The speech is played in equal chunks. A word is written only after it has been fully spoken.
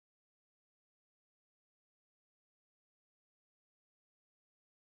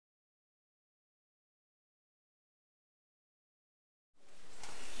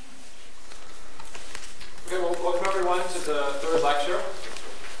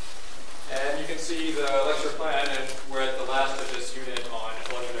see the lecture plan, and we're at the last of this unit on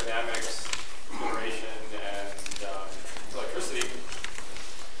electrodynamics, generation, and electricity.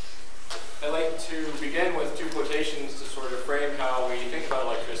 I'd like to begin with two quotations to sort of frame how we think about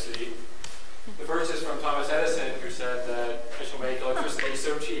electricity. The first is from Thomas Edison, who said that I shall make electricity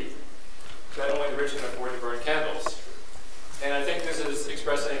so cheap that only the rich can afford to burn candles. And I think this is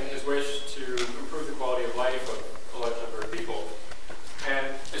expressing his wish to improve the quality of life of a large number of people. And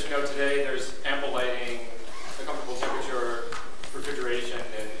as we know today, there's ample lighting, a comfortable temperature, refrigeration,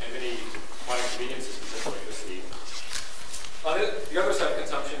 and many modern conveniences with electricity. On the other side of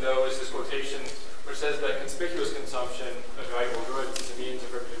consumption, though, is this quotation which says that conspicuous consumption of valuable goods is a means of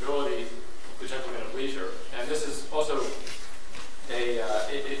reputability, the gentleman of leisure. And this is also a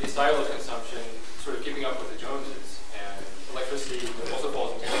style of consumption sort of keeping up with the Joneses. And electricity also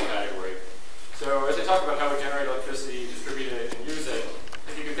falls into this category. So as I talk about how we generate electricity, distribute it, and use it,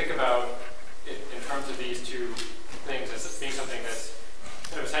 if you can think about it in terms of these two things as being something that's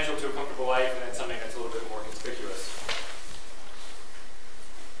kind of essential to a comfortable life and then something that's a little bit more conspicuous.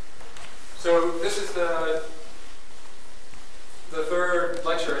 So this is the third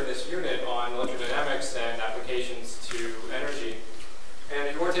lecture in this unit on electrodynamics and applications to energy. And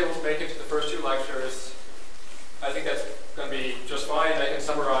if you weren't able to make it to the first two lectures, I think that's going to be just fine. I can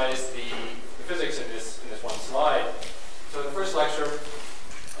summarize the physics in this one slide. So in the first lecture,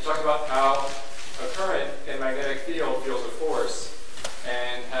 I talked about how a current in a magnetic field feels a force,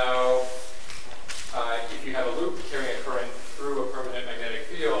 and how if you have a loop carrying a current through a permanent magnetic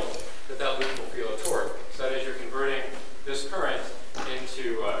field, that loop will feel a torque. So that is, you're converting this current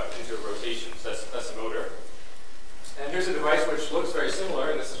into a rotation. So that's a motor. And here's a device which looks very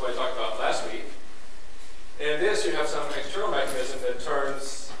similar, and this is what I talked about last week. In this, you have some external mechanism that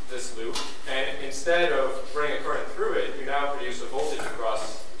turns this loop, and instead of running a current through it, you now produce a voltage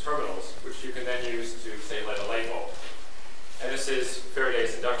across the terminals, which you can then use to, say, light a light bulb. And this is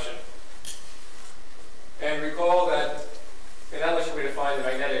Faraday's induction. And recall that in that lecture we defined the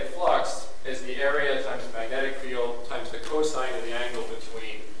magnetic flux as the area times the magnetic field times the cosine of the angle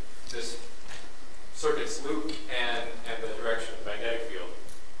between this circuit's loop and the direction of the magnetic field.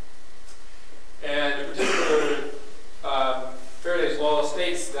 And in particular, Faraday's law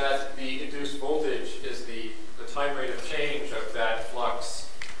states that the induced voltage is the time rate of change of that flux,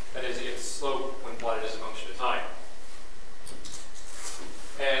 that is, its slope when plotted as a function of time.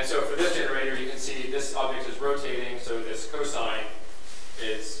 And so for this generator, you can see this object is rotating, so this cosine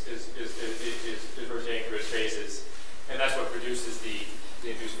is rotating through its phases, and that's what produces the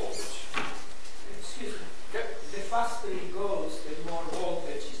induced voltage. Excuse me. Yep. The faster it goes, the more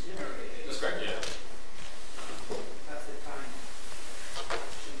voltage is generated. That's correct, yeah. That's the time.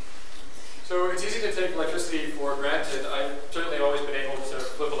 So it's easy to take electricity for granted. I've certainly always been able to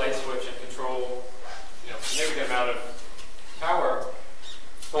flip a light switch and control, a significant amount of power.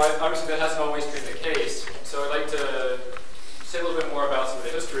 But obviously that hasn't always been the case. So I'd like to say a little bit more about some of the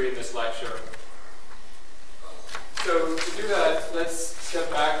history in this lecture. So to do that, let's step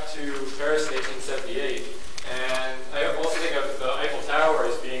back to Paris in 1878. And I also think of the Eiffel Tower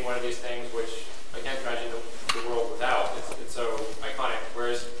as being one of these things which I can't imagine the world without. It's so iconic.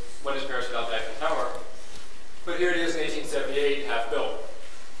 Whereas, what is Paris without the Eiffel Tower? But here it is in 1878, half built.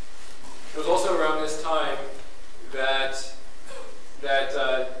 It was also around this time that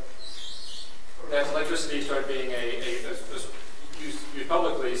electricity started being used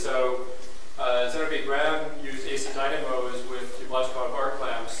publicly. So Senator B. Graham used AC dynamos with Lipscomb arc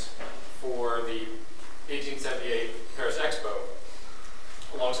lamps for the 1878 Paris Expo,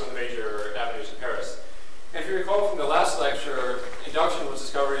 along some of the major avenues in Paris. And if you recall from the last lecture, induction was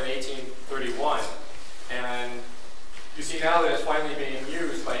discovered in 1831, and you see now that it's finally being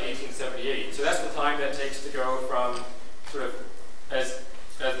used by 1878. So that's the time that it takes to go from sort of, as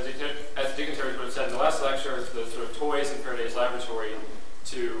the dignitaries would have said in the last lecture, the sort of toys in Faraday's laboratory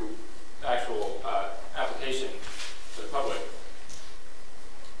to actual application to the public.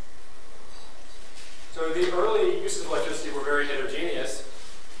 So the early uses of electricity were very heterogeneous.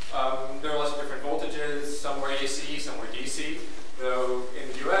 There were lots of different voltages. Some were AC, some were DC, though in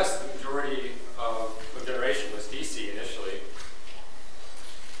the US, the majority of generation was DC initially.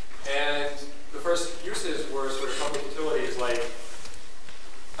 And the first uses were sort of public utilities like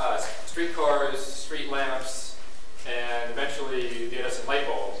streetcars, street lamps, and eventually the incandescent light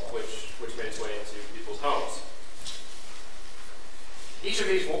bulb, which made its way into people's homes. Each of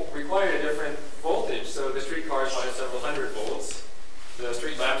these required a different voltage. So the streetcars wanted several hundred volts. The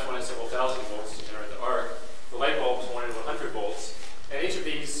street lamps wanted several thousand volts to generate the arc. The light bulbs wanted 100 volts. And each of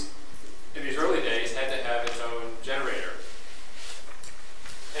these, in these early days, had to have its own generator.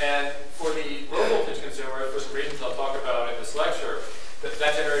 And for the the low voltage consumer, for some reasons I'll talk about in this lecture,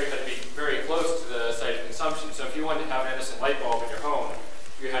 that generator had to be very close to the site of consumption. So if you wanted to have an Edison light bulb in your home,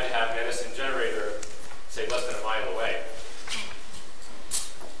 you had to have an Edison generator, say, less than a mile away.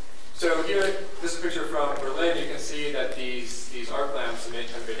 So here, this is a picture from Berlin. You can see that these arc lamps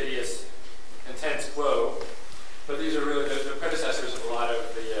emit kind of a hideous, intense glow. But these are really the predecessors of a lot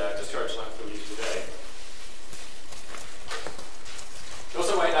of the discharge lamps that we use today. You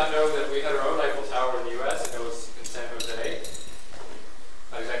also might not know that we had our own Eiffel Tower in the US, and it was in San Jose.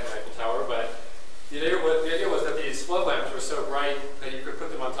 Not exactly an Eiffel Tower, but the idea was that these flood lamps were so bright that you could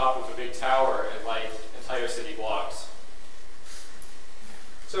put them on top of a big tower and light entire city blocks.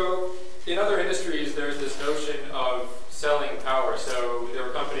 So in other industries, there's this notion of selling power. So there were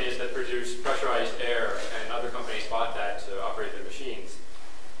companies that produced pressurized air, and other companies bought that to operate their machines.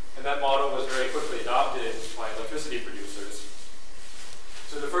 And that model was very quickly adopted by electricity producers.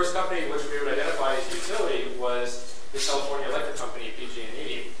 So the first company which we would identify as a utility was the California Electric Company,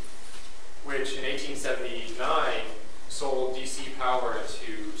 PG&E, which in 1879 sold DC power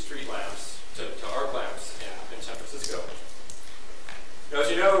to street lamps, to arc lamps in San Francisco. Now, as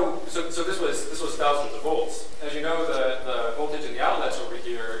you know, so this was thousands of volts. As you know, the voltage in the outlets over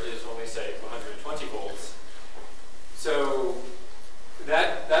here is only, say, 120 volts. So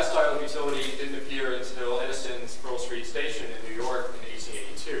that style of utility didn't appear until Edison's Pearl Street Station in New York in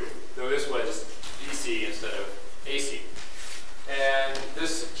 1882, though this was DC instead of AC. And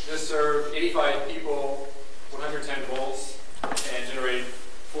this served 85 people, 110 volts, and generated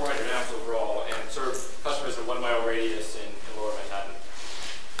 400 amps overall, and served customers in a 1 mile radius in lower Manhattan.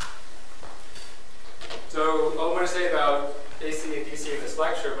 So all I'm going to say about AC and DC in this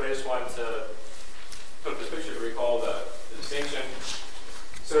lecture, but I just wanted to put up this picture to recall the distinction.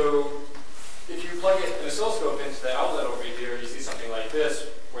 So if you plug an oscilloscope into the outlet over here, you see something like this,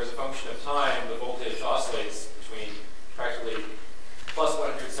 where as a function of time, the voltage oscillates between practically plus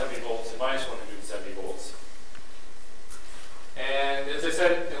 170 volts and minus 170 volts. And as I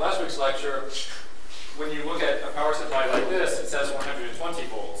said in last week's lecture, when you look at a power supply like this, it says 120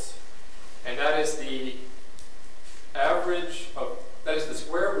 volts. And that is the average of, that is the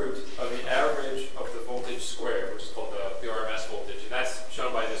square root of the average of the voltage squared, which is called the RMS voltage. And that's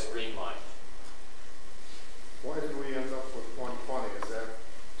shown by this green line. Why did we end up with 120? Is that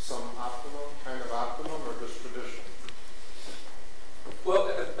some kind of optimum, or just tradition? Well,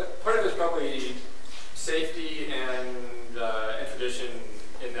 part of it is probably safety and tradition,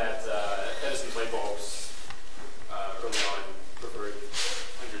 in that Edison's light bulbs early on preferred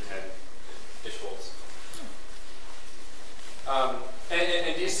 110-ish volts.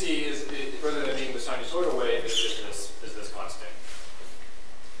 And DC is, rather than being the sinusoidal wave, is this constant.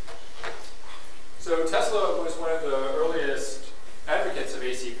 So Tesla was one of the earliest advocates of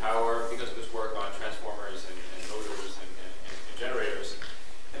AC power because of his work on transformers and motors and generators.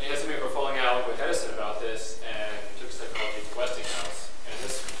 And he had something of a falling out with Edison about this, and took his technology to Westinghouse. And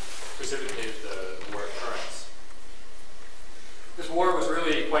this precipitated the war of currents. This war was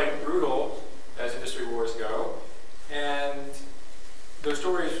really quite brutal, as industry wars go. And there are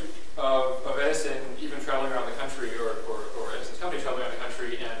stories of Edison even traveling around the country, or Edison's company traveling around the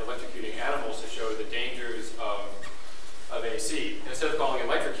country and electrocuting animals to show the dangers of AC. And instead of calling it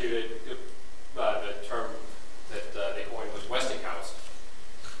electrocuted, the term that they coined was Westinghouse.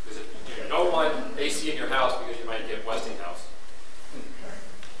 Because you don't want AC in your house because you might get Westinghouse.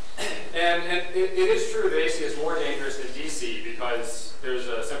 And it is true that AC is more dangerous than DC because there's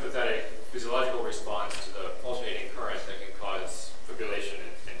a sympathetic physiological response to the alternating current that can cause fibrillation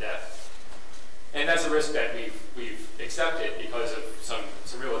and death. And that's a risk that we've accepted because of some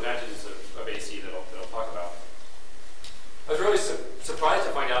real advantages of AC that I'll talk about. I was really surprised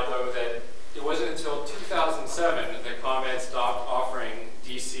to find out, though, that it wasn't until 2007 that ComEd stopped offering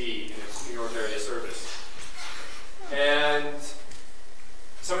DC in its New York area service. And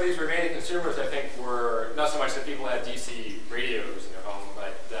some of these remaining consumers, I think, were not so much that people had DC radios in their home,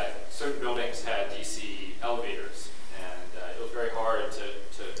 but that certain buildings had DC elevators. And it was very hard to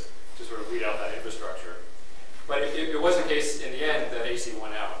sort of weed out that infrastructure. But it was the case in the end that AC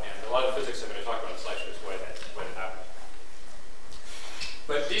won out. And a lot of the physics I'm going to talk about in this lecture is why that happened.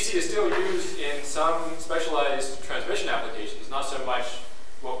 But DC is still used in some specialized transmission applications, not so much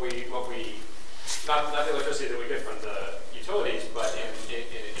not the electricity that we get from the utilities, but in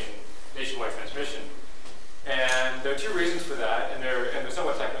nationwide transmission. And there are two reasons for that, and they're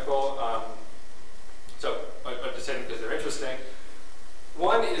somewhat technical. So I'll just say them because they're interesting.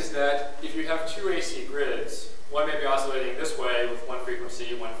 One is that if you have two AC grids, one may be oscillating this way with one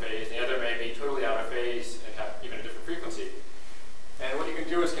frequency, one phase, and the other may be totally out of phase and have even a different frequency. And what you can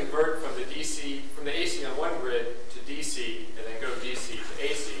do is convert from the AC on one grid to DC, and then go DC to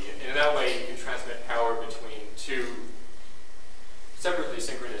AC. And in that way, you can transmit power between two separately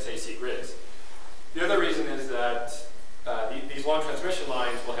synchronous AC grids. The other reason is that these long transmission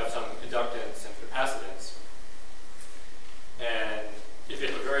lines will have some inductance and capacitance. And if you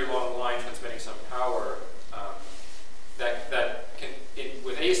have a very long line transmitting some power,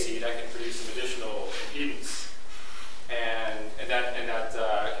 with AC, that can produce some additional impedance, and that can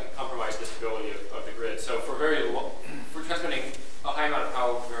compromise the stability of the grid. So for transmitting a high amount of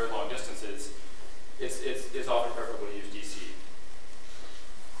power for very long distances, it's often preferable to use DC.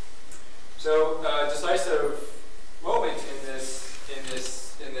 So decisive moment in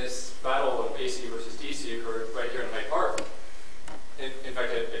this battle of AC versus DC occurred right here in Hyde Park. In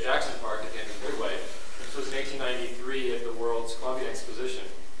fact, at Jackson Park at the end of Midway. This was in 1893 at the World's Columbian Exposition.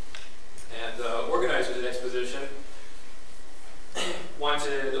 And the organizers of the exposition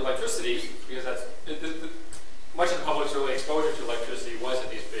wanted electricity because much of the public's early exposure to electricity was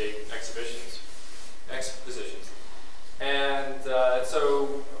at these big expositions. And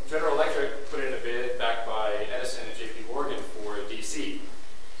so General Electric put in a bid backed by Edison and J.P. Morgan for DC.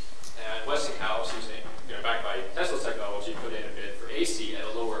 And Westinghouse, backed by Tesla's technology, put in a bid for AC at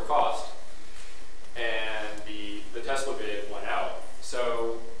a lower cost. And the Tesla bid won out.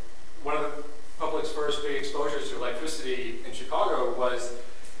 So one of the public's first big exposures to electricity in Chicago was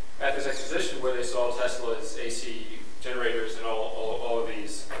at this exposition where they saw Tesla's AC generators and all of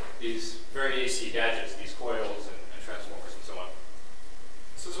these very AC gadgets, these coils and transformers and so on.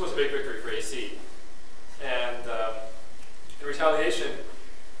 So this was a big victory for AC. And in retaliation,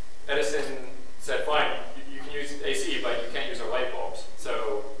 Edison said, fine, you can use AC, but you can't use our light bulbs.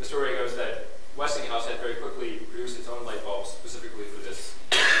 So the story goes that Westinghouse had very quickly produced its own light bulbs specifically for this.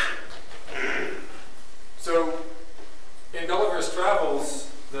 So in Gulliver's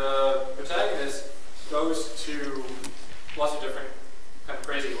Travels, the protagonist goes to lots of different kind of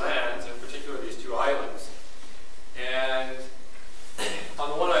crazy lands, in particular these two islands. And on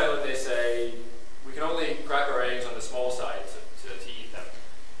the one island they say, we can only crack our eggs on the small side to eat them.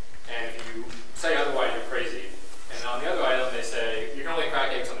 And if you say otherwise, you're crazy. And on the other island they say, you can only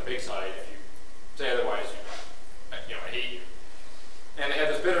crack eggs on the big side. If you say otherwise, I hate you. And they had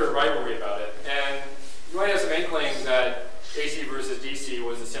this bitter rivalry about it. And you might have some inkling that AC versus DC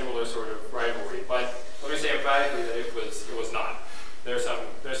was a similar sort of rivalry, but let me say emphatically that it was not. There's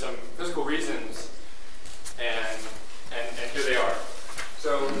some physical reasons, and here they are.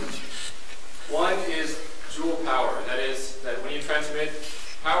 So one is joule power. That is that when you transmit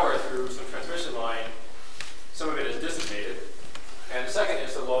power through some transmission line, some of it is dissipated. And the second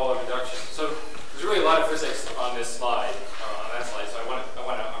is the law of induction. So there's really a lot of physics on this slide, on that slide, so I want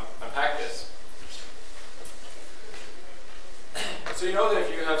to unpack this. So you know that if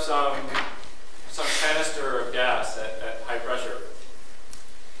you have some canister of gas at high pressure,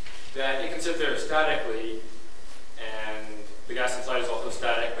 that it can sit there statically, and the gas inside is also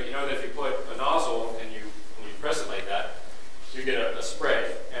static, but you know that if you put a nozzle and you press it like that, you get a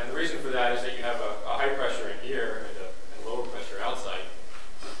spray. And the reason for that is that you have a high pressure in here and a lower pressure outside.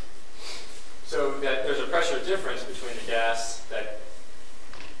 So that there's a pressure difference between the gas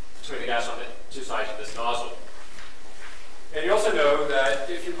on the two sides of this nozzle. And you also know that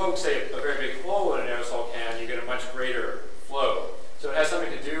if you poke, say, a very big hole in an aerosol can, you get a much greater flow. So it has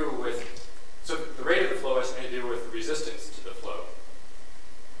something to do with, so the rate of the flow has something to do with the resistance to the flow.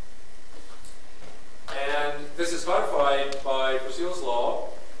 And this is codified by Brazil's law,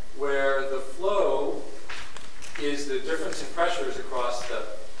 where the flow is the difference in pressures across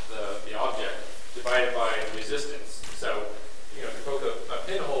the object divided by the resistance. So, if you poke a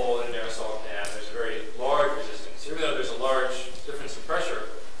pinhole in an aerosol can, there's a very large resistance. Even though there's a large difference in pressure,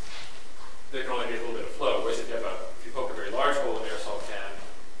 there can only be a little bit of flow. Whereas if you poke a very large hole in an aerosol can,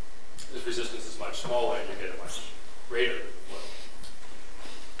 this resistance is much smaller and you get a much greater flow.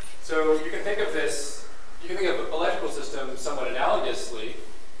 So you can think of electrical systems somewhat analogously.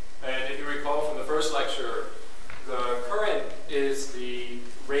 And if you recall from the first lecture, the current is the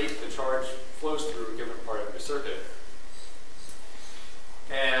rate the charge flows through a given part of your circuit.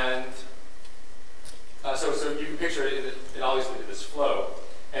 And so you can picture it obviously this flow,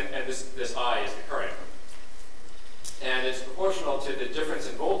 and this I is the current. And it's proportional to the difference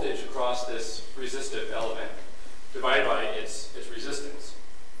in voltage across this resistive element divided by its resistance.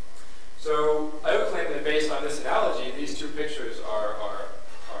 So I would claim that based on this analogy, these two pictures are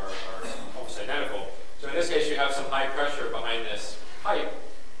almost identical. So in this case, you have some high pressure behind this pipe,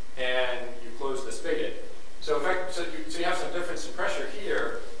 and you close the spigot. So in fact, so you have some difference in pressure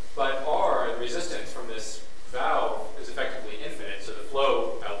here, but R, the resistance from this valve, is effectively infinite. So the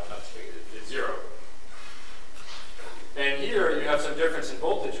flow out is 0. And here you have some difference in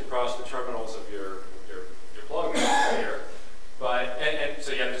voltage across the terminals of your plug here. But, and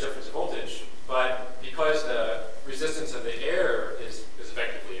so you have this difference in voltage, but because the resistance of the air is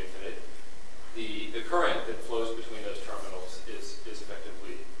effectively infinite, the current that flows between those terminals is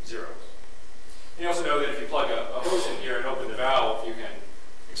effectively 0. You also know that if you plug a hose in here and open the valve, you can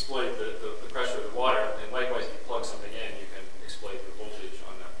exploit the pressure of the water, and likewise if you plug something in, you can exploit the voltage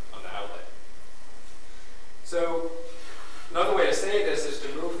on the outlet. So another way to say this is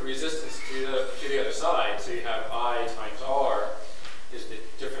to move the resistance to the other side. So you have I times R is the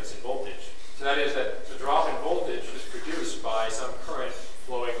difference in voltage. So that is that the drop in voltage is produced by some current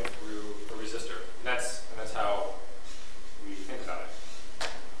flowing through a resistor. And that's how we think about it.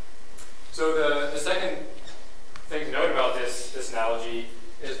 So the second thing to note about this analogy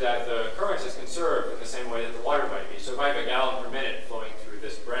is that the current is conserved in the same way that the water might be. So if I have a gallon per minute flowing through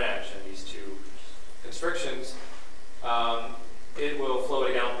this branch and these two constrictions, it will flow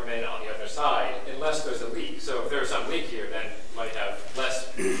a gallon per minute on the other side unless there's a leak. So if there's some leak here, then you might have less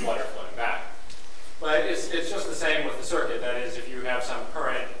water flowing back. But it's just the same with the circuit. That is, if you have some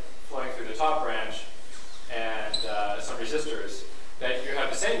current flowing through the top branch and some resistors, that you have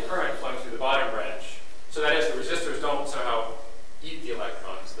the same current flowing through the bottom branch. So that is, the resistors don't somehow eat the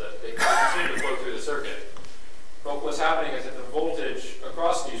electrons. They continue to flow through the circuit. But what's happening is that the voltage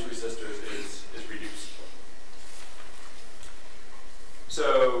across these resistors is reduced.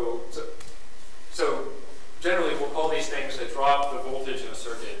 So generally, we'll call these things that drop the voltage in a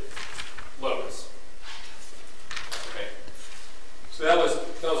circuit loads. Okay. So that was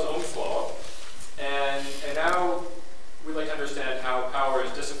Ohm's law, and now we'd like to understand how power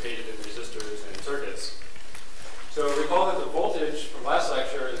is dissipated in resistors and circuits. So recall that the voltage from last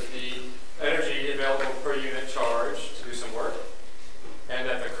lecture is the energy available per unit charge to do some work, and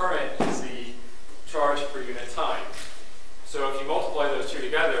that the current is the charge per unit time. So if you multiply those two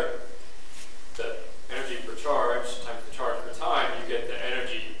together, the energy per charge times the charge per time, you get the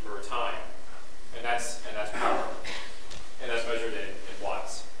energy per time. And that's power. And that's measured in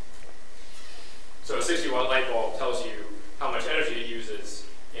watts. So a 60-watt light bulb tells you how much energy it uses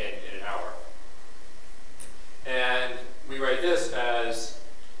in an hour. And we write this as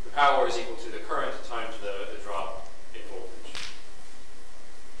the power is equal to the current times the drop in voltage.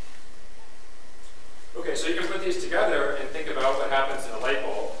 Okay, so you can put these together and think about what happens in a light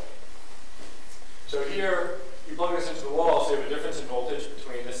bulb. So here, you plug this into the wall, so you have a difference in voltage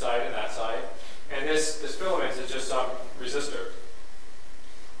between this side and that side. And this filament is just some resistor.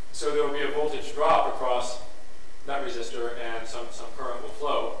 So there will be a voltage drop across that resistor, and some current will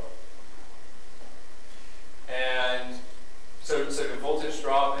flow. And so the voltage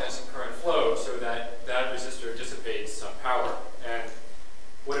drop and some current flow, so that resistor dissipates some power. And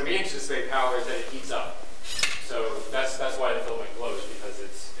what it means to dissipate power is that it heats up. So that's why the filament glows, because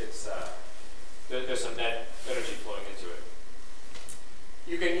there's some net energy flowing into it.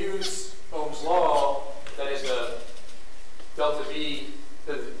 You can use Ohm's law, that is the delta V,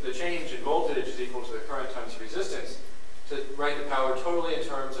 the change in voltage is equal to the current times resistance, to write the power totally in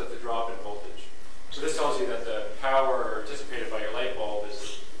terms of the drop in voltage. So this tells you that the power dissipated by your light bulb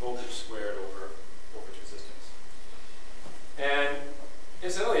is voltage squared over voltage resistance. And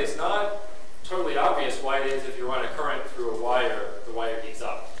incidentally, it's not totally obvious why it is if you run a current through a wire, the wire heats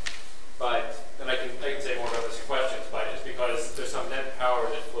up. But then I can say more about this in questions, but it's because there's some net power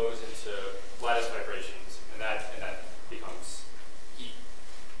that flows into lattice vibrations, and that becomes heat.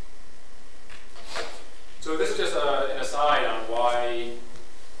 So this is just an aside on why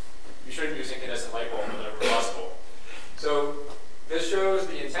you shouldn't use incandescent light bulbs whenever possible. So this shows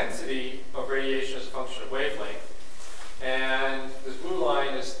the intensity of radiation as a function of wavelength, and this blue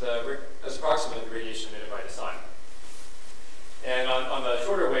line is approximately the radiation emitted by the sun. And on the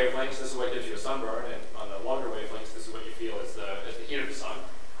shorter wavelengths, this is what gives you a sunburn, and on the longer wavelengths, this is what you feel as the heat of the sun.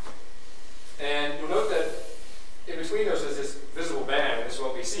 And you'll note that in between those is this visible band, and this is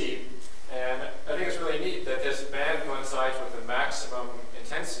what we see. And I think it's really neat that this band coincides with the maximum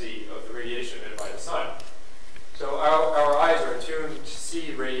intensity of the radiation emitted by the sun. So our eyes are attuned to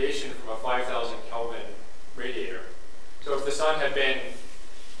see radiation from a 5,000 Kelvin radiator. So if the sun had been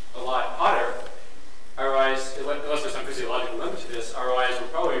a lot hotter, our eyes, unless there's some physiological limit to this, our eyes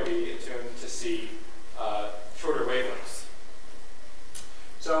would probably be attuned to see shorter wavelengths.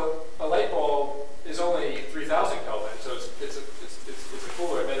 So a light bulb is only 3,000 Kelvin, so it's a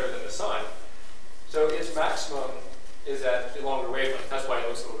cooler emitter than the sun. So its maximum is at a longer wavelength. That's why it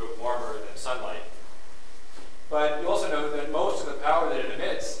looks a little bit warmer than sunlight. But you also know that most of the power that it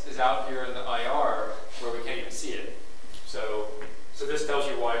emits is out here in the IR, where we can't even see it. So So this tells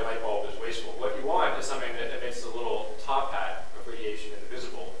you why a light bulb is wasteful. What you want is something that emits a little top hat of radiation in the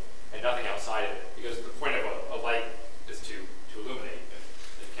visible and nothing outside of it. Because the point of a light is to illuminate.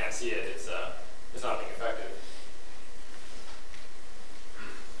 If you can't see it, it's not being effective.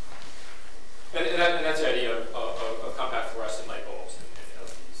 And that's the idea of compact fluorescent light bulbs and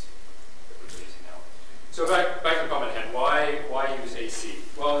LEDs that we're using now. So back to the problem at hand. Why use AC?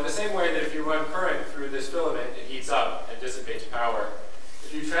 Well, in the same way that if you run current through this filament, it heats up and dissipates power.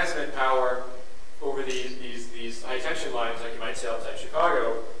 If you transmit power over these high tension lines, like you might see outside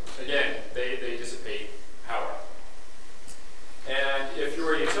Chicago, again, they dissipate power. And if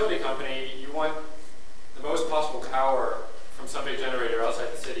you're a utility company, you want the most possible power from some big generator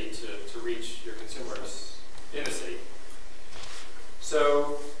outside the city to reach your consumers in the city.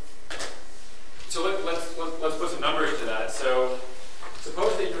 So let's put some numbers to that. So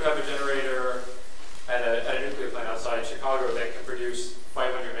suppose that you have a generator at a nuclear plant outside Chicago that can produce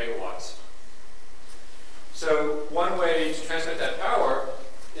 500 megawatts. So one way to transmit that power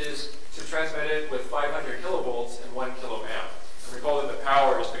is to transmit it with 500 kilovolts and 1 kiloamp. And recall that the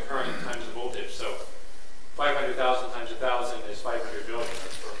power is the current times the voltage. So 500,000 times 1,000 is 500 billion,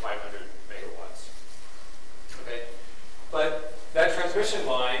 that's for 500 megawatts. Okay, but that transmission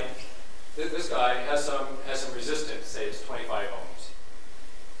line, this guy has some resistance. Say it's 25 ohms,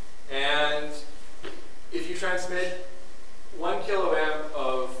 and if you transmit 1 kiloamp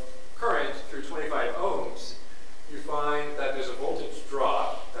of current through 25 ohms, you find that there's a voltage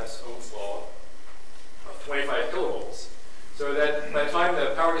drop. That's Ohm's law of 25 kilovolts. So that by the time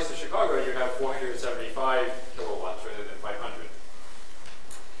the power gets to Chicago, you have 475 kilowatts rather than 500.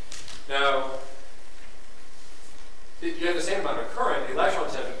 Now, if you have the same amount of current, the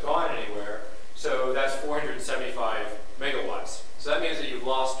electrons haven't gone anywhere, so that's 475 megawatts. So that means that you've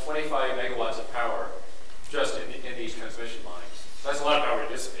lost 25 megawatts of power just in these transmission lines. That's a lot of power to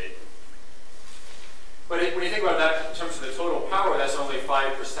dissipate. But when you think about that in terms of the total power, that's only 5%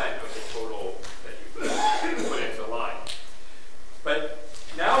 of the total that you put into the line. But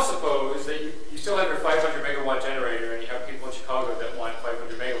now suppose that you still have your 500 megawatt generator and you have people in Chicago that want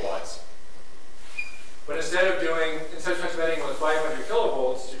 500 megawatts. But instead of transmitting with 500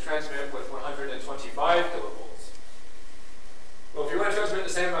 kilovolts, you transmit with 125 kilovolts. Well, if you want to transmit the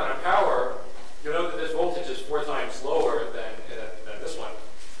same amount of power, you'll note that this voltage is 4 times lower than this one.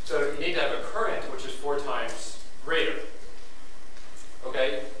 So you need to have a current which is 4 times greater.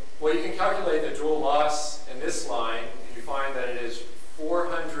 Okay? Well, you can calculate the joule loss in this line, and you find that it is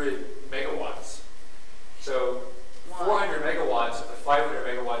 400 megawatts. So 400 megawatts of the 500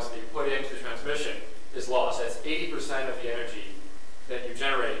 megawatts that you put into transmission is lost. That's 80% of the energy that you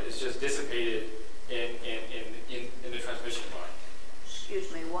generate is just dissipated in the transmission line.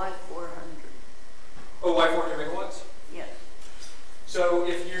 Excuse me, why 400? Oh, why 400 megawatts? Yes. So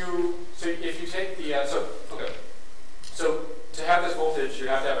if you take the so to have this voltage, you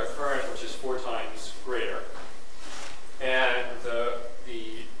have to have a current which is 4 times greater, and the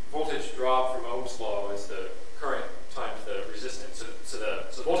voltage drop from Ohm's law is the current times the resistance. So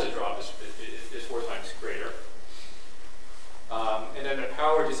the voltage drop is 4 times greater, and then the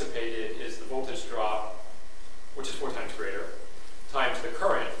power dissipated is the voltage drop, which is 4 times greater, times the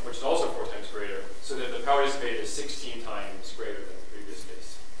current, which is also 4 times greater, so that the power dissipated is 16 times greater than the previous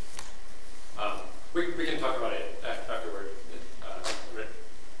case. We can talk about it afterward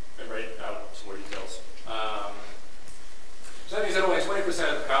and write out some more details. So that means that only 20%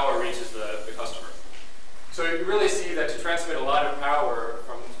 of the power reaches the customer. So you really see that to transmit a lot of power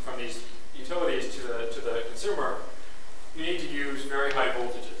from these utilities to the consumer, you need to use very high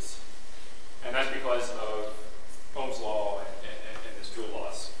voltages. And that's because of Ohm's law and this joule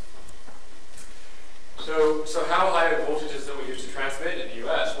loss. So how high are the voltages that we use to transmit in the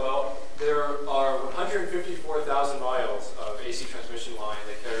US? Well, there are 154,000 miles of AC transmission line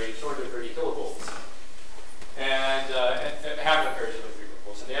that carry 230 kilovolts. And half of them carry 230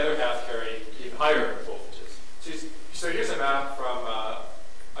 kilovolts, and the other half carry even higher voltages. So here's a map from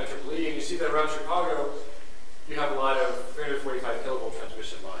IEEE, and you see that around Chicago, you have a lot of 345 kilovolt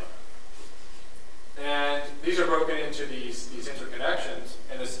transmission line. And these are broken into these interconnections,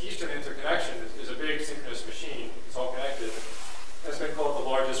 and this eastern interconnection is a big synchronous machine. It's all connected. It's been called the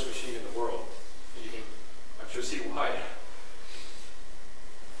largest machine in the world. And you can, I'm sure, see why.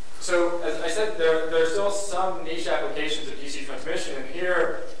 So, as I said, there are still some niche applications of DC transmission, and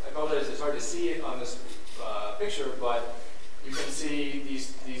here, I apologize, it's hard to see it on this picture, but you can see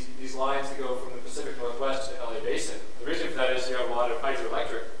these lines that go from the Pacific Northwest to LA Basin. The reason for that is you have a lot of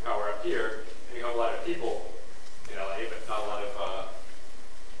hydroelectric power up here, and you have a lot of people in LA, but not a lot of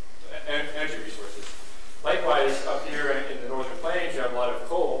energy resources. Likewise, up here in the Northern Plains, you have a lot of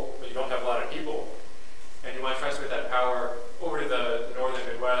coal, but you don't have a lot of people, and you want to transmit that power over to the northern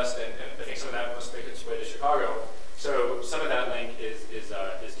Midwest, and I think some of that must make its way to Chicago. So some of that link is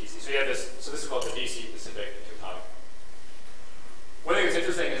DC. So you have this. So this is called the DC Pacific Intercontinental. One thing that's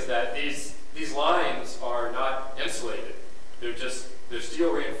interesting is that these lines are not insulated. They're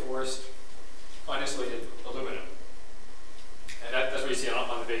steel reinforced, uninsulated aluminum, and that's what you see on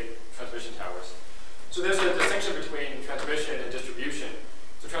the big transmission towers. So there's a distinction between transmission and distribution.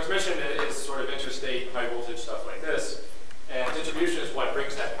 So transmission is sort of interstate high voltage stuff like this, and distribution is what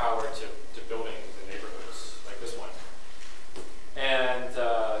brings that power to buildings and neighborhoods like this one. And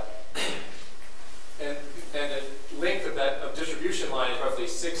the length of distribution line is roughly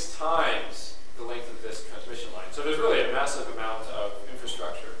 6 times the length of this transmission line. So there's really a massive amount of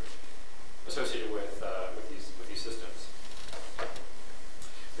infrastructure associated with these systems.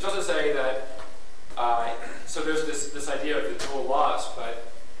 We should also say that so there's this idea of the dual loss,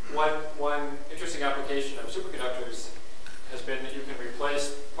 but one interesting application of superconductors has been that you can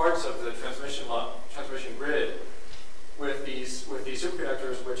replace parts of the transmission grid with these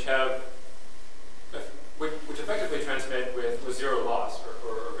superconductors which effectively transmit with zero loss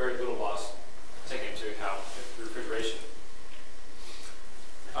or very little loss, taking into account refrigeration.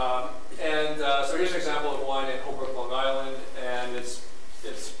 So here's an example of one in Holbrook, Long Island, and it's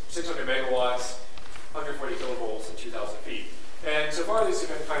 600 megawatts, 140 kilovolts, and 2,000 feet. And so far, this has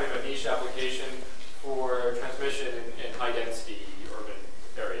been kind of a niche application for transmission in high-density urban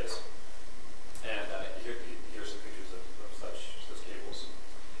areas. And here's some pictures of such cables.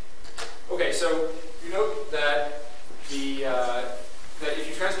 Okay, so you note that that if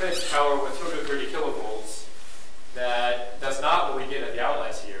you transmit power with 230 kilovolts, that's not what we get at the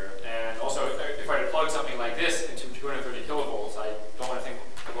outlets here. And also, if I were to plug something like this into 230 kilovolts, I don't want to think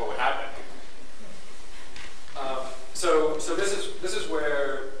of what would happen. So this is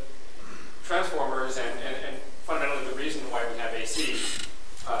where transformers and fundamentally the reason why we have AC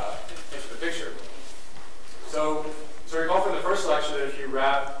into the picture. So recall from the first lecture that if you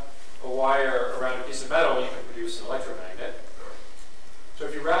wrap a wire around a piece of metal, you can produce an electromagnet. So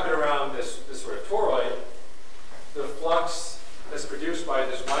if you wrap it around this sort of toroid, the flux that's produced by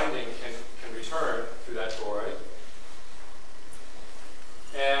this winding can return through that toroid.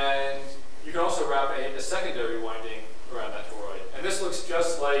 And you can also wrap a secondary winding around that toroid. And this looks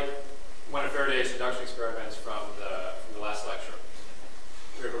just like one of Faraday's induction experiments from the last lecture.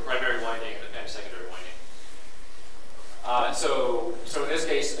 We have a primary winding and a secondary winding. So in this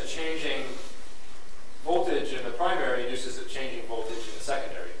case, a changing voltage in the primary induces a changing voltage in the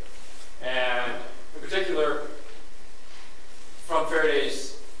secondary. And in particular, from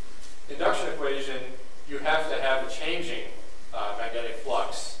Faraday's induction equation, you have to have a changing magnetic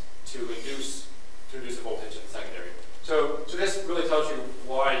flux to induce a voltage in the secondary. So this really tells you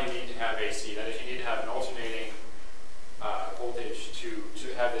why you need to have AC. That is, you need to have an alternating voltage to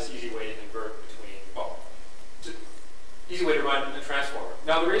have this easy way to convert between, easy way to run a transformer.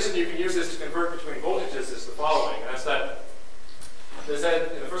 Now, the reason you can use this to convert between voltages is the following, and that's that, as I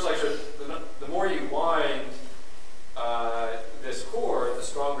said in the first lecture, the more you wind this core, the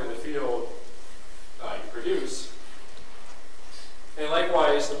stronger the field you produce. And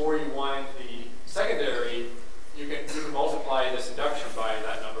likewise, the more you wind the secondary, you can multiply this induction by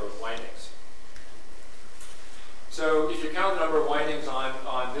that number of windings. So if you count the number of windings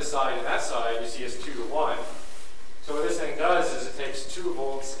on this side and that side, you see it's 2 to 1. So what this thing does is it takes 2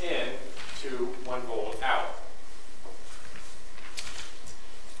 volts in to 1 volt out.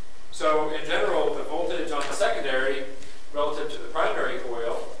 So in general, the voltage on the secondary relative to the primary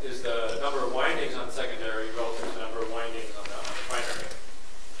coil is the number of windings on the secondary relative to the number of windings on the primary.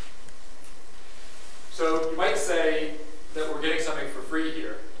 So you might say that we're getting something for free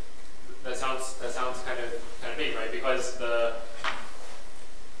here. That sounds kind of neat, right? Because the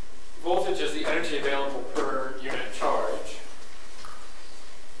voltage is the energy available per unit charge.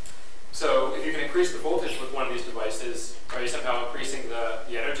 So if you can increase the voltage with one of these devices, are you somehow increasing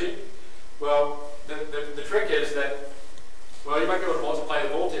the energy? Well, the trick is that, well, you might be able to multiply the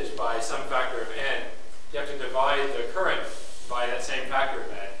voltage by some factor of n. You have to divide the current by that same factor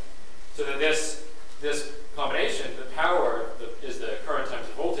of n. So that this combination, the power is the current times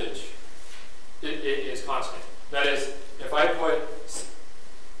the voltage, it is constant. That is, if I put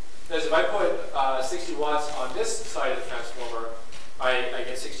 60 watts on this side of the transformer, I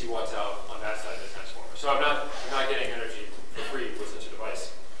get 60 watts out on that side of the transformer. So I'm not getting energy for free with such a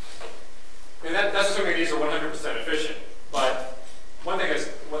device. And that's assuming these are 100% efficient. But one thing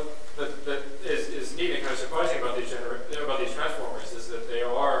that is neat and kind of surprising about these transformers is that they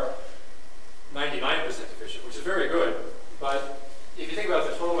are 99% efficient, which is very good. But if you think about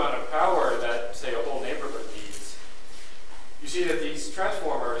the total amount of power that, say, a whole neighborhood needs, you see that these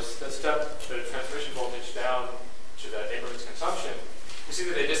transformers that step the transmission voltage down to that neighborhood's consumption, you see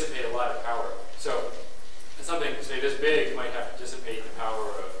that they dissipate a lot of power. So, in something, say, this big, you might have to dissipate the power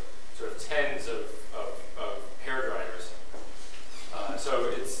of sort of tens of hair dryers.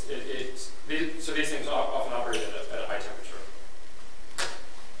 So these things often operate at a high temperature.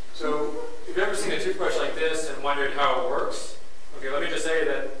 So if you've ever seen a toothbrush like this and wondered how it works, okay, let me just say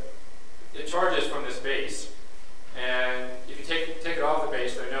that it charges from this base. And if you take it off the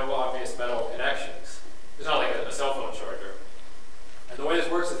base, there are no obvious metal connections. It's not like a cell phone charger. And the way this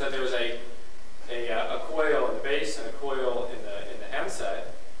works is that there's a coil in the base and a coil in the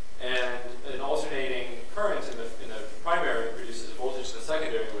handset, and an alternating current in the primary produces a voltage in the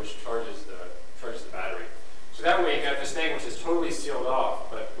secondary, which charges the battery. So that way you have this thing which is totally sealed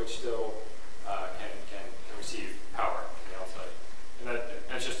off, but which still can receive power from the outside. And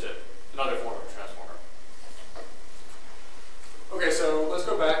that's just another form of a transformer. Okay, so let's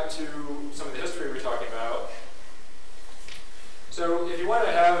go back to some of the history we were talking about. So if you want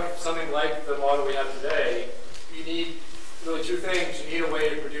to have something like the model we have today, you need really two things. You need a way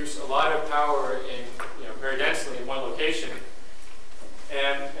to produce a lot of power very densely in one location.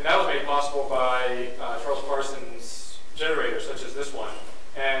 And that was made possible by Charles Parsons' generators, such as this one.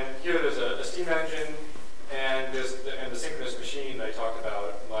 And here there's a steam engine and the synchronous machine that I talked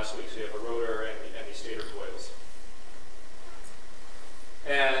about last week. So you have a rotor and these stator coils.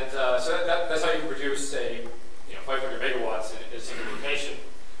 And so that's how you produce, say, 500 megawatts in a single location.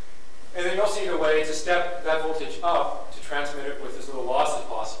 And then you also need a way to step that voltage up to transmit it with as little loss as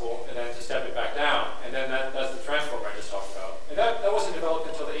possible, and then to step it back down. And then that's the transformer I just talked about. And that wasn't developed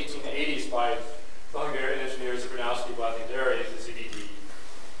until the 1880s by the Hungarian engineers Bernowski, Blatny, Derry, the ZBD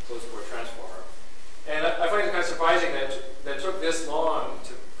closed-port transformer. And I find it kind of surprising that it took this long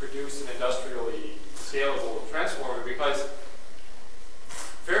to produce an industrially scalable transformer, because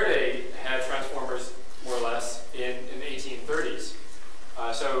Faraday had transformers more or less in the 1830s.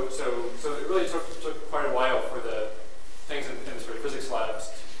 So it really took quite a while for the things in the sort of physics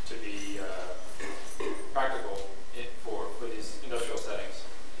labs to be practical for these industrial settings.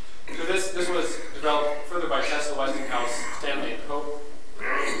 So this was developed further by Tesla, Westinghouse, Stanley, and Pope.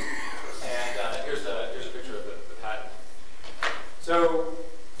 And here's a picture of the patent. So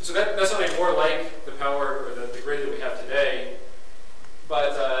that's something more like the power or the grid that we have today.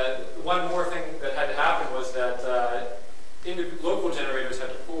 But one more thing that had to happen was that local generators had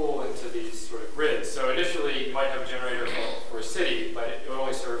to pool into these sort of grids. So initially, you might have a generator for a city, but it would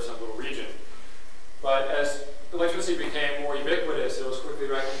only serve some little region. But as electricity became more ubiquitous, it was quickly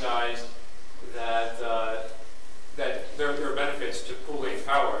recognized that there are benefits to pooling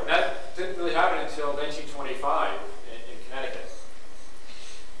power. And that didn't really happen until 1925 in Connecticut.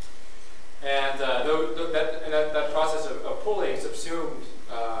 And that process of pooling subsumed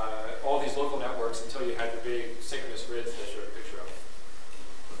all these local networks until you had the big synchronous grids that I showed a picture of.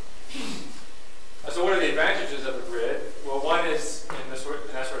 So what are the advantages of a grid? Well, one is, in that sort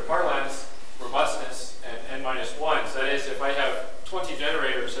of parlance, robustness and n-1. So that is, if I have 20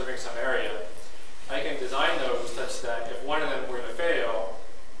 generators serving some area, I can design those such that if one of them were to fail,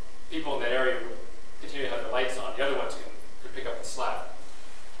 people in that area would continue to have their lights on. The other ones could pick up the slack.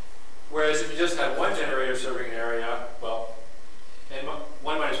 Whereas if you just had one generator serving an area, well, and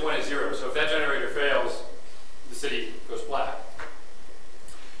 1 minus 1 is 0. So if that generator fails, the city goes black.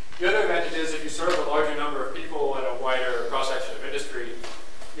 The other advantage is if you serve a larger number of people in a wider cross-section of industry,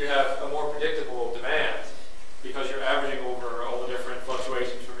 you have a more predictable demand because you're averaging over all the different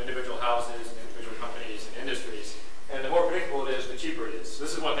fluctuations from individual houses and individual companies and industries. And the more predictable it is, the cheaper it is. So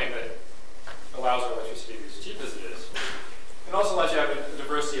this is one thing that allows our electricity to be as cheap as it is. And also lets you have a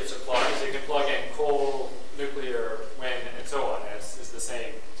diversity of supplies. So you can plug in coal, nuclear, wind, and so on. It's the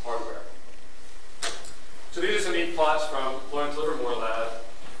same hardware. So these are some neat plots from Lawrence Livermore Lab.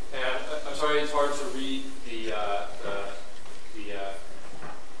 And I'm sorry it's hard to read the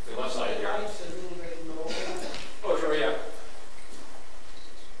left side here. Oh, sure, yeah.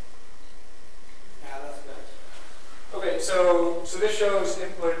 Yeah, that's good. Okay, so this shows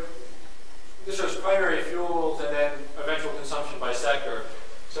input. This shows primary fuels and then eventual consumption by sector.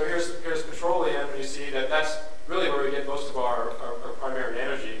 So here's petroleum, and you see that that's really where we get most of our primary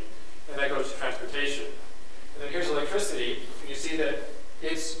energy, and that goes to transportation. And then here's electricity, and you see that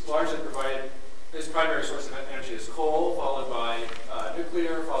it's largely provided, its primary source of energy is coal, followed by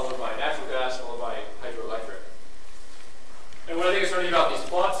nuclear, followed by natural gas, followed by hydroelectric. And what I think is so neat about these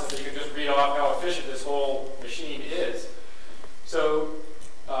plots is that you can just read off how efficient this whole machine is. So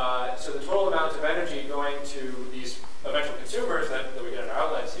the total amount of energy going to these eventual consumers that we get in our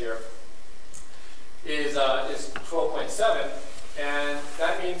outlets here is 12.7, and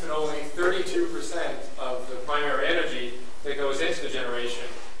that means that only 32% of the primary energy that goes into the generation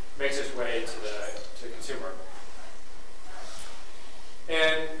makes its way to the consumer.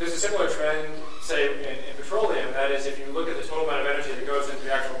 And there's a similar trend, say, in petroleum. That is, if you look at the total amount of energy that goes into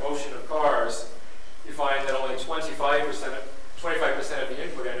the actual motion of cars, you find that only 25% of the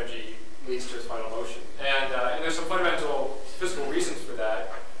input energy leads to its final motion. And there's some fundamental physical reasons for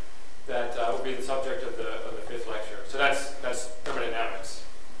that will be the subject of the fifth lecture. So that's thermodynamics.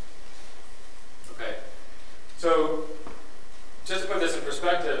 Okay. So just to put this in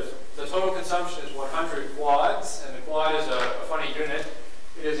perspective, the total consumption is 100 quads, and the quad is a funny unit.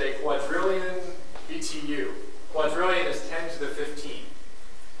 It is a quadrillion BTU. Quadrillion is 10 to the 15.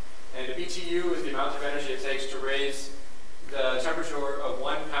 And a BTU is the amount of energy it takes to raise the temperature of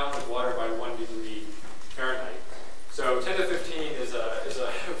 1 pound of water by 1 degree Fahrenheit. So 10 to 15 is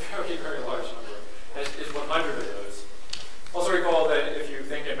a very, very large number. And it's 100 of those. Also recall that if you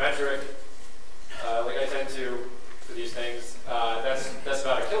think in metric, like I tend to for these things, that's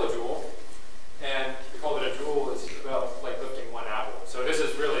about a kilojoule. And we call it a joule. It's about like lifting 1 apple. So this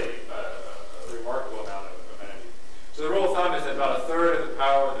is really a remarkable amount of energy. So the rule of thumb is that about a third of the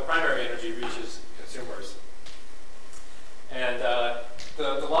power, the primary energy, reaches consumers. And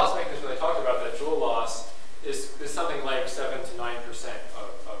the loss mechanism that I talked about, that joule loss, is something like 7 to 9%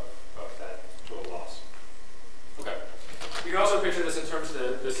 of that joule loss. Okay. You can also picture this in terms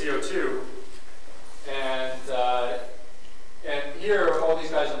of the CO2. And here, all these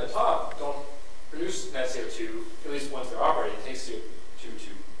guys on the top don't produce net CO2, at least once they're operating. It takes CO2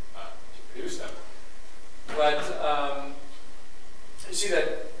 to produce them. But you see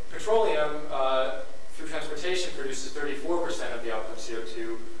that petroleum, through transportation, produces 34% of the output of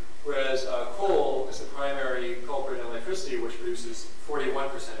CO2, whereas coal is the primary culprit in electricity, which produces 41%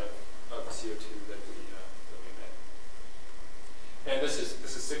 of the CO2 that we emit. And this is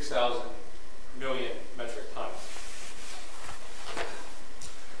 6,000 million metric tons.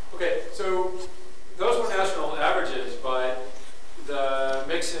 Okay, so those were national averages, but the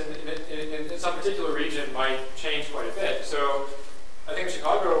mix in some particular region might change quite a bit. So I think in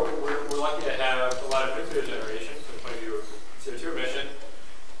Chicago, we're lucky to have a lot of nuclear generation from the point of view of CO2 emission.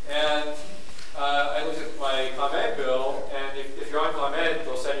 And I looked at my ComEd bill, and if you're on ComEd,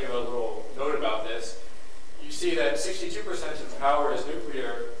 they'll send you a little note about this. You see that 62% of the power is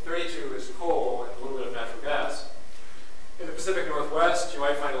nuclear, 32% is coal, and a little bit of natural gas. In the Pacific Northwest, you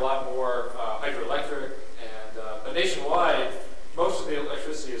might find a lot more hydroelectric, but nationwide, most of the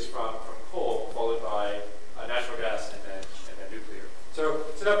electricity is from coal, followed by natural gas and then nuclear. So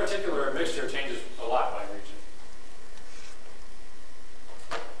that particular mixture changes a lot by region.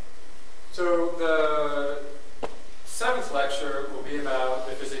 So the seventh lecture will be about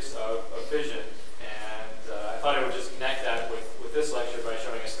the physics of fission, and I thought I would just connect that with this lecture by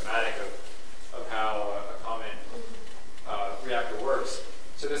showing a schematic of how a common reactor works.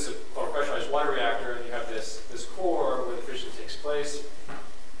 So this is called a pressurized water reactor, and you have this core where the fission takes place,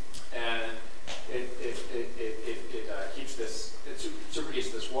 and it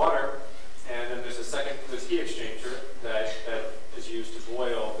superheats this water, and then there's this heat exchanger that is used to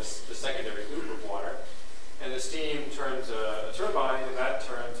boil the secondary loop of water, and the steam turns a turbine, and that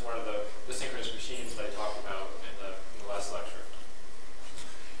turns one of the synchronous machines that I talked about in the last lecture.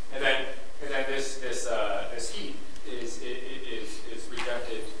 And then this heat is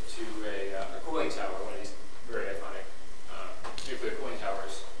rejected to a cooling tower, one of these very iconic nuclear cooling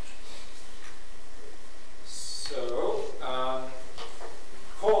towers. So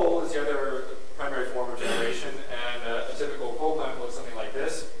coal is the other primary form of generation, and a typical coal plant looks something like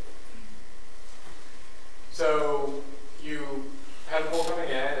this. So you have coal coming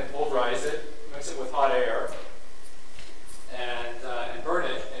in and pulverize it, mix it with hot air, and burn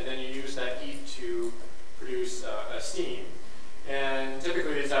it, and then you use that heat to produce steam. And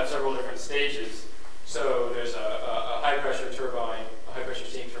typically these have several different stages. So there's a high pressure turbine, a high pressure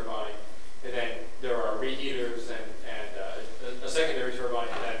steam turbine, and then there are reheaters and a secondary turbine,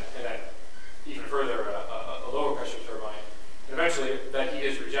 and then even further a lower pressure turbine. And eventually that heat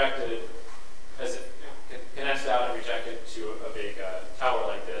is rejected as it condensed out and rejected to a big tower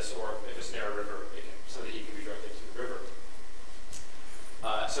like this, or if it's near a river, so the heat can be directed to the river.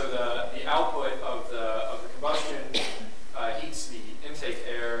 So the output of the combustion heats the intake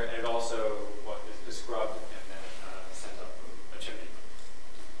air, and it also is scrubbed and then sent up a chimney.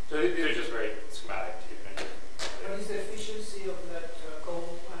 So these are just very schematic to give an idea. What is the efficiency of that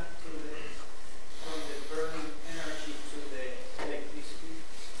coal plant from the burning energy to the electricity?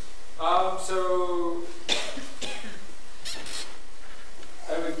 So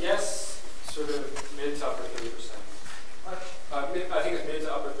would guess sort of mid to upper 30%. What, I think it's mid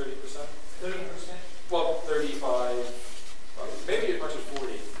to upper 30%. 30%? Well, 35, maybe as much as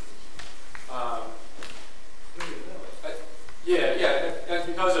 40. Yeah, and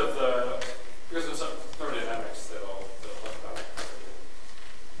because of some thermodynamics that I'll talk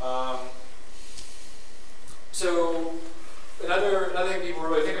about. So another thing people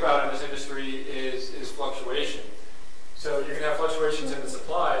really think about in this industry is fluctuation. So you can have fluctuations in the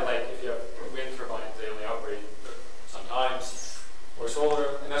supply, like if you have wind turbines, they only operate sometimes, or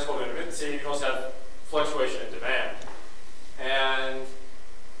solar, and that's called intermittency. You can also have fluctuation in demand. And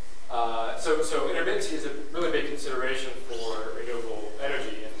so intermittency is a really big consideration for renewable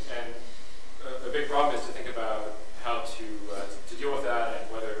energy, and a big problem is to think about how to deal with that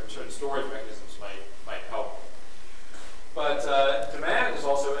and whether certain storage mechanisms might help. But demand is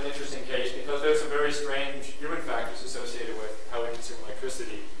also an interesting case because there's some very strange human factors associated with how we consume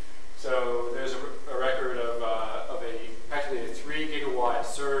electricity. So there's a record of actually a 3 gigawatt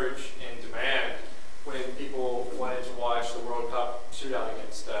surge in demand when people wanted to watch the World Cup shootout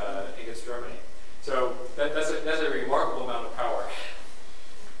against Germany. So that's a remarkable amount of power.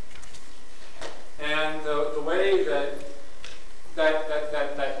 And the way that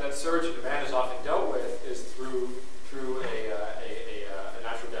surge in demand is often dealt with is through a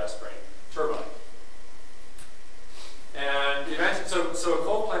natural gas brain turbine. And the advantage, so a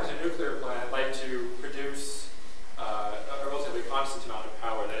coal plant and a nuclear plant like to produce a relatively constant amount of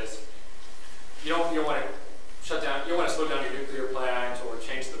power. That is, you don't want to shut down, you don't want to slow down your nuclear plant or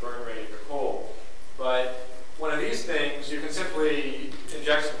change the burn rate of your coal. But one of these things, you can simply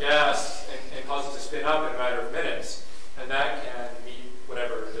inject some gas and cause it to spin up in a matter of minutes, and that can meet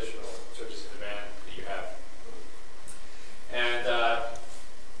whatever additional surges of demand that you have.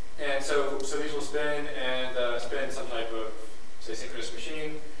 And so these will spin and spin some type of, say, synchronous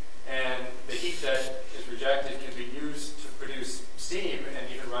machine, and the heat that is rejected can be used to produce steam and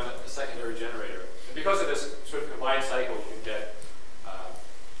even run a secondary generator. And because of this sort of combined cycle, you can get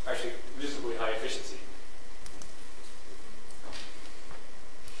actually reasonably high efficiency.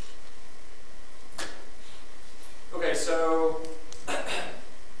 Okay, so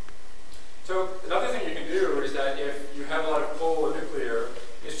another thing you can do is that if you have a lot of coal or nuclear,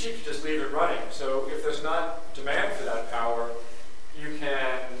 it's cheap to just leave it running. So if there's not demand for that power, you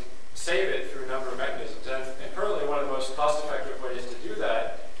can save it through a number of mechanisms. And currently, one of the most cost-effective ways to do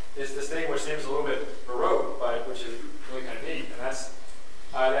that is this thing which seems a little bit baroque, but which is really kind of neat, and that's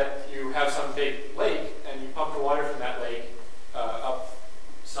that you have some big lake, and you pump the water from that lake up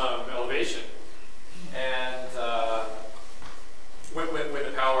some elevation. And when the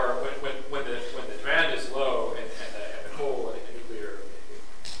demand is low and the coal and the nuclear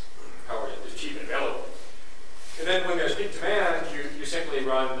power is cheap and available, and then when there's peak demand, you simply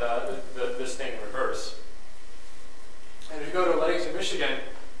run this thing in reverse. And if you go to lakes in Michigan,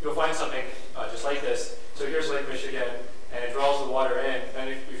 you'll find something just like this. So here's Lake Michigan, and it draws the water in. And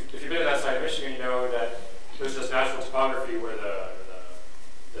if you've been to that side of Michigan, you know that there's this natural topography where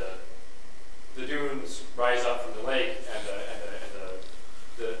the dunes rise up from the lake, and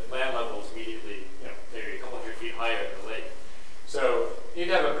the land level is immediately, maybe a couple hundred feet higher than the lake. So you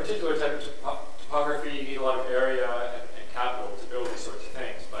need to have a particular type of topography. You need a lot of area and capital to build these sorts of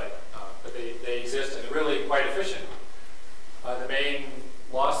things, but they exist and they're really quite efficient. The main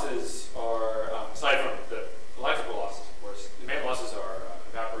losses are, aside from the electrical losses, of course, the main losses are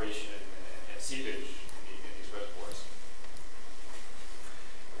evaporation and seepage in these reservoirs.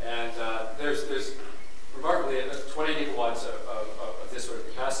 And there's remarkably 20 gigawatts of this sort of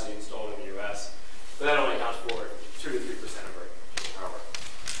capacity installed in the U.S., but that only accounts for 2 to 3% of our power.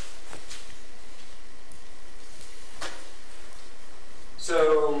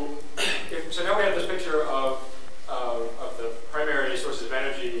 So now we have this picture of the primary sources of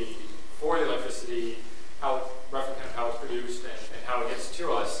energy for the electricity, roughly kind of how it's produced and how it gets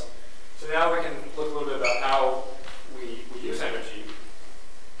to us. So now we can look a little bit about how we use energy,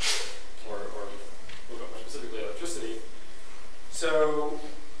 or a little bit more specifically electricity. So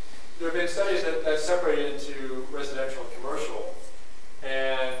there have been studies that separate it into residential and commercial.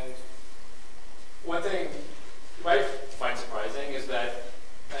 And one thing you might find surprising is that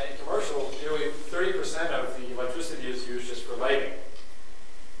in commercial, nearly 30% of the electricity is used just for lighting.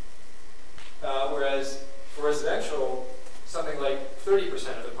 Whereas for residential, something like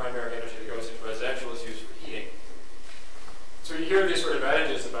 30% of the primary energy that goes into residential is used for heating. So you hear these sort of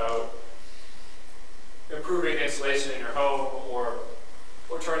adages about improving insulation in your home or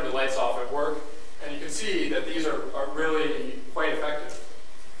turn the lights off at work, and you can see that these are really quite effective.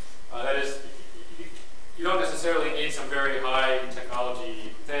 That is, you don't necessarily need some very high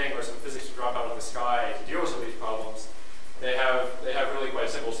technology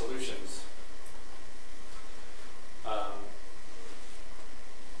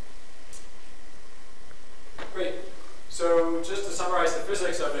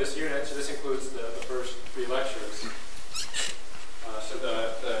physics of this unit, so this includes the first 3 lectures. So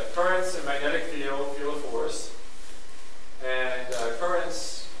the currents and magnetic field of force, and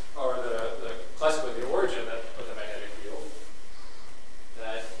currents are classically the origin of the magnetic field.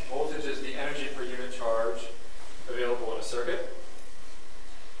 That voltage is the energy per unit charge available in a circuit.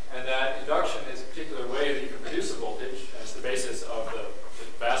 And that induction is a particular way that you can produce a voltage, and it's the basis of the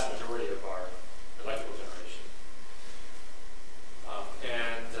vast majority of our electrical generation.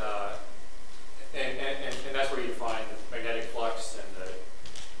 And that's where you find magnetic flux and the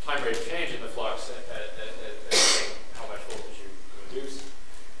time rate of change in the flux at how much voltage you produce.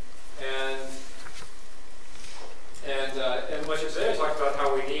 And much of today I talked about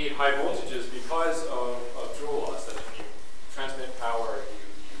how we need high voltages because of joule loss. That when you transmit power,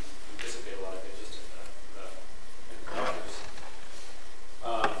 you dissipate a lot of it just in the conductors.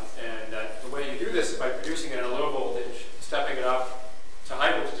 And that the way you do this is by producing it at a low voltage, stepping it up to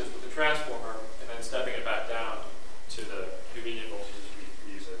high voltages with the transformer, and then stepping it back down to the convenient voltages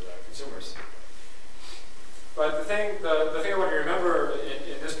we use as consumers. But the thing I want you to remember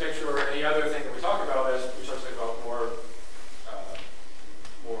in this picture or any other thing that we talk about as we start to think about more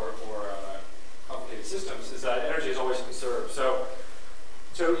complicated systems is that energy is always conserved. So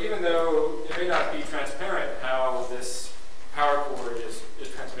even though it may not be transparent how this power cord is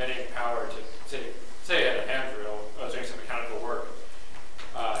transmitting power to say at a hand drill doing some mechanical work,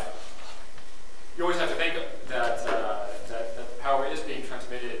 you always have to think that the power is being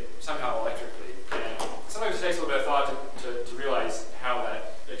transmitted somehow electrically. And sometimes it takes a little bit of thought to realize how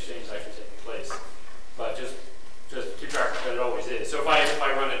that exchange is actually taking place. But just keep track that it always is. So if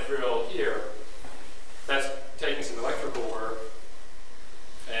I run a drill here, that's taking some electrical work,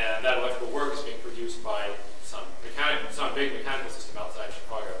 and that electrical work is being produced by some big mechanical system outside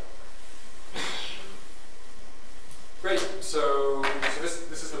Chicago. Great. So this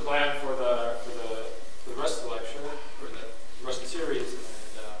is the plan for the rest of the lecture, or the rest of the series,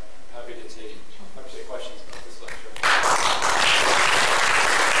 and I'm happy to take questions about this lecture.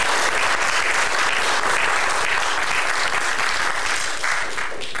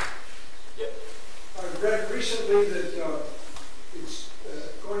 Yep. I read recently that it's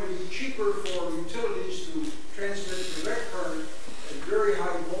going to be cheaper for utilities to transmit direct current at very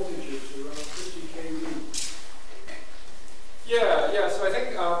high voltages, around 50 kV. Yeah. So I think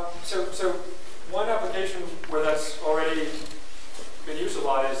so one application where that's already been used a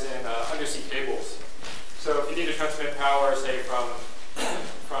lot is in undersea cables. So if you need to transmit power, say from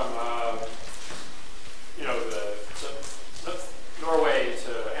Norway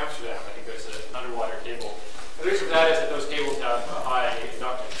to Amsterdam, I think there's an underwater cable. The reason for that is that those cables have a high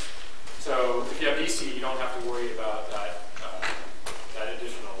inductance. So if you have DC, you don't have to worry about that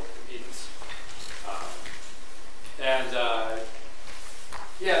additional impedance. And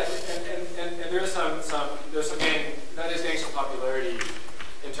there's some gain that is getting some popularity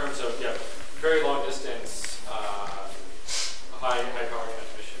in terms of very long distance high power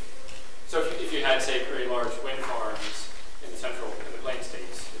transmission. So if you had, say, very large wind farms in the plain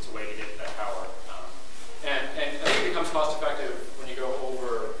states, it's a way to get that power. And I think it becomes cost effective when you go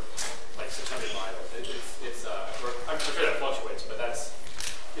over like 600 miles. I'm sure that fluctuates, but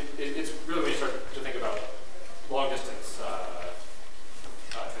it's really when you start to think about long distance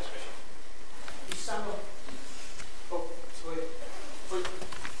transmission.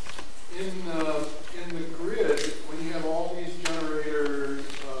 In the grid, when you have all these generators,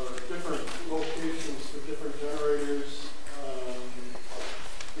 different locations for different generators,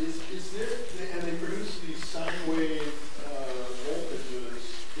 is there, and they produce these sine wave voltages,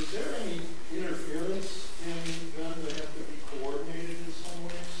 is there any interference in them that have to be coordinated in some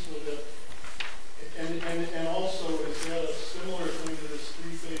way so that, and also is that a similar thing to this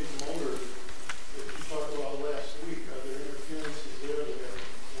three-phase motor that you talked about last week? Are there interferences there that have to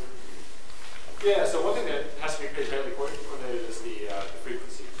be coordinated? Yeah, so one thing that has to be pretty tightly coordinated is the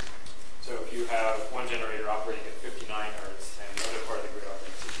frequency. So if you have one generator operating at 59 hertz and the other part of the grid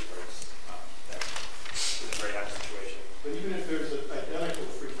operating at 60 hertz, that is a very happy situation. But even if there's an identical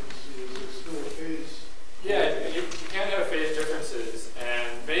frequency, is there still a phase? Yeah, you can have phase differences,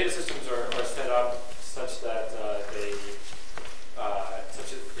 and many of the systems are set up such that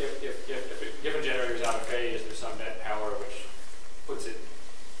if a given generator is out of phase, there's some net power which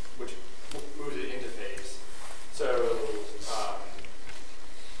moves it into phase. So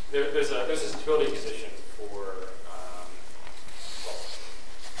there's a stability condition for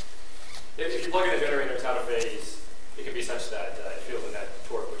if you plug in a generator that's out of phase, it can be such that it feels a net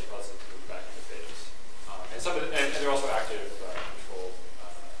torque which causes it to move back into phase. And they're also active control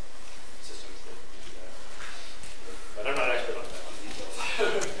systems that do that. But I'm not an expert on the details.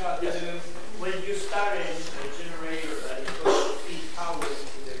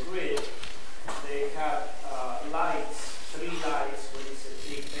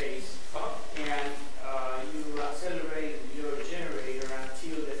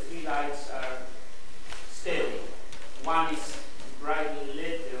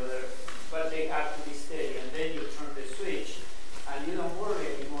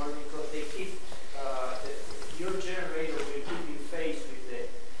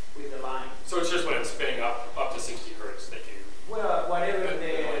 the 60 hertz that you. Well, whatever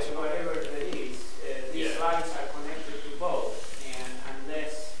there is, these lines are connected to both, and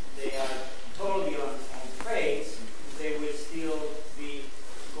unless they are totally on phase, they will still be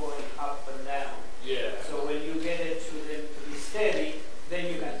going up and down. Yeah. So when you get it to them to be steady, then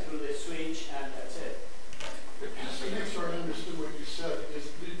you can throw the switch, and that's it. Just to make sure I understood what you said,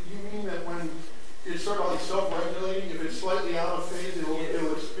 you mean that when it's sort of like self-regulating, if it's slightly out of phase,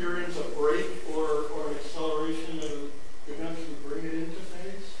 it'll experience a break or an acceleration and eventually bring it into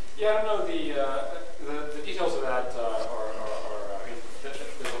phase? Yeah, I don't know the details of that I mean, there's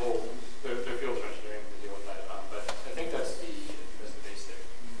a whole the field of engineering to deal with that, but I think that's the basic.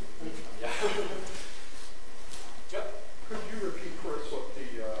 Yeah. Yep. Could you repeat for us what the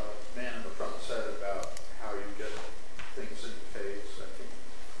man in the front said about how you get things in phase? I think.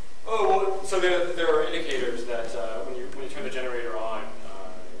 Oh well, so there are indicators that when you turn the generator on,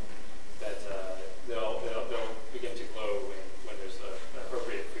 that they'll begin to glow when there's an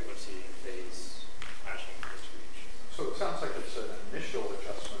appropriate frequency phase matching is reached. So it sounds like it's an initial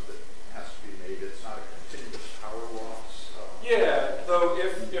adjustment that has to be made. It's not a continuous power loss. Yeah, though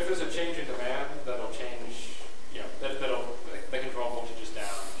if there's a change in demand, that'll change. The control voltage is down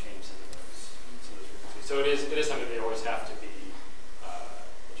and change some of those frequencies. So it is something they